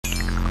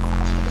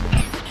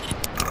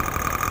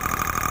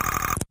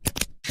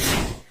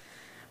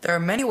There are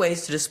many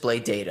ways to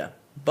display data,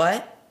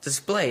 but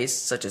displays,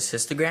 such as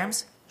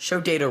histograms, show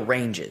data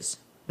ranges,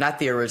 not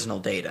the original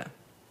data.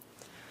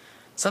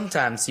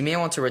 Sometimes you may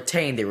want to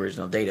retain the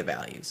original data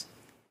values.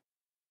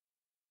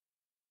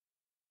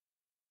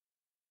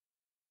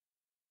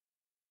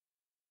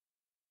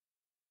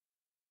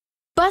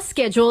 Bus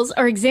schedules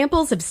are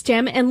examples of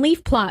stem and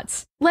leaf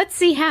plots. Let's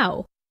see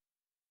how.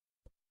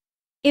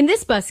 In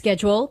this bus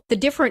schedule, the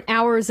different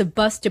hours of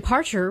bus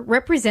departure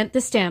represent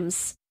the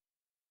stems.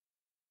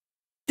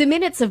 The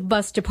minutes of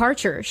bus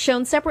departure,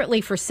 shown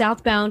separately for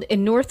southbound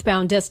and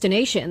northbound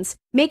destinations,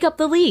 make up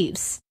the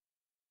leaves.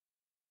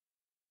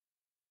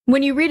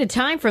 When you read a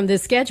time from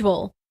this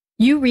schedule,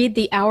 you read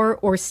the hour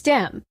or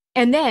stem,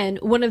 and then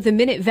one of the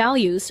minute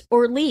values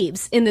or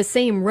leaves in the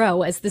same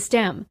row as the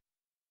stem.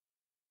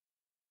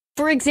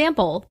 For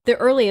example, the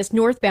earliest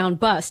northbound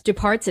bus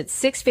departs at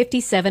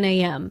 6:57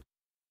 a.m.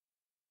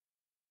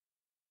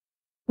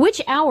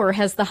 Which hour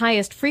has the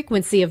highest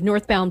frequency of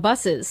northbound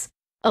buses?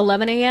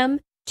 11 a.m.,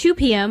 2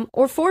 p.m.,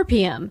 or 4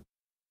 p.m.?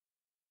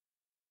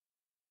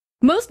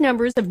 Most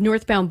numbers of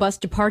northbound bus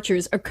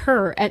departures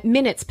occur at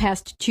minutes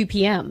past 2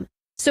 p.m.,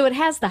 so it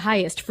has the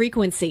highest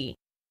frequency.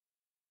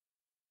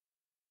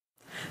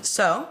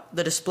 So,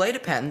 the display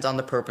depends on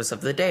the purpose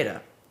of the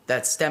data.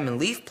 That stem and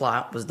leaf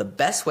plot was the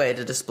best way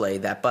to display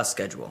that bus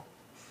schedule.